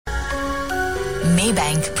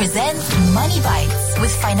Maybank presents MONEYBITES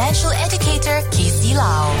with financial educator Casey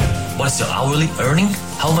LAU. What's your hourly earning?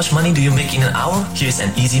 How much money do you make in an hour? Here's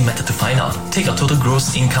an easy method to find out. Take your total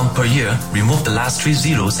gross income per year, remove the last 3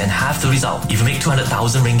 zeros and half the result. If you make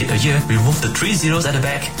 200,000 ringgit a year, remove the 3 zeros at the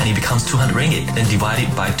back and it becomes 200 ringgit. Then divide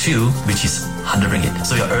it by 2, which is 100 ringgit.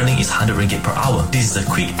 So your earning is 100 ringgit per hour. This is a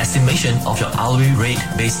quick estimation of your hourly rate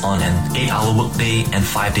based on an 8-hour workday and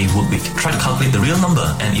 5-day work week. Try to calculate the real number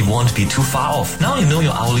and it won't be too far off. Now you know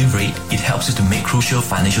your hourly rate, it helps you to make crucial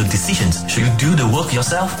financial decisions. Should you do the work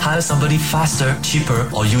yourself, hire somebody faster, cheaper,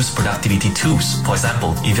 or use productivity tools? For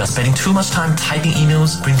example, if you're spending too much time typing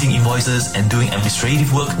emails, printing invoices, and doing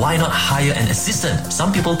administrative work, why not hire an assistant?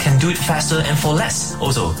 Some people can do it faster and for less.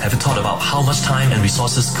 Also, have you thought about how much time and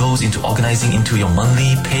resources goes into organizing into your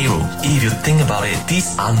monthly payroll? If you think about it,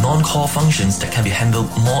 these are non-core functions that can be handled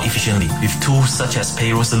more efficiently. With tools such as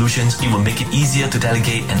payroll solutions, it will make it easier to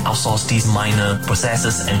delegate and outsource these minor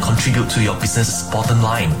processes and contribute to your business's bottom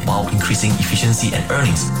line while increasing efficiency and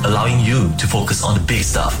earnings, allowing you to focus on the big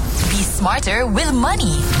stuff. Be smarter with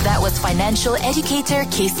money. That was financial educator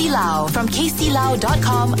Casey LAU from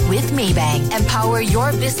caseylau.com with Maybank. Empower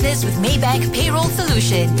your business with Maybank Payroll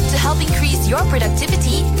Solution to help increase your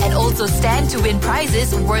productivity and also stand to win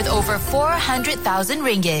prizes worth over 400,000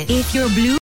 ringgit. If you're blue